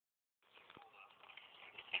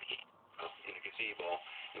gazebo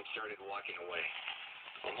and started walking away.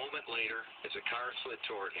 A moment later, as a car slid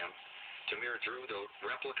toward him, TAMIR drew the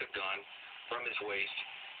replica gun from his waist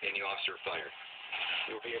and the officer fired.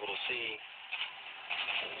 You'll be able to see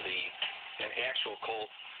an actual Colt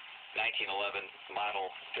 1911 model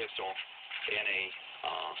pistol and a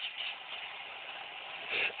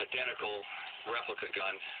identical replica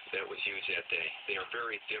gun that was used that day. They are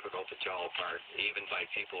very difficult to tell apart, even by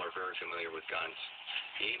people who are very familiar with guns,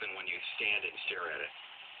 even when you stand and stare at it.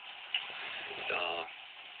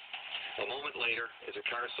 A moment later, as a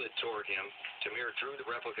car slid toward him, TAMIR drew the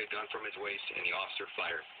replica gun from his waist and the officer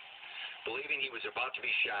fired. Believing he was about to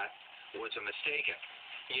be shot was a mistaken,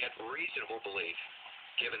 yet reasonable belief,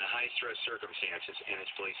 given the high-stress circumstances and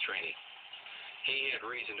his police training. He had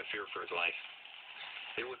reason to fear for his life.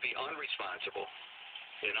 It would be unresponsible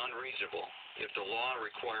and unreasonable if the law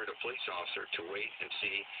required a police officer to wait and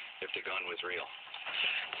see if the gun was real.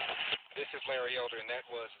 This is Larry Elder, and that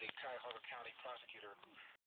was the Cuyahoga County prosecutor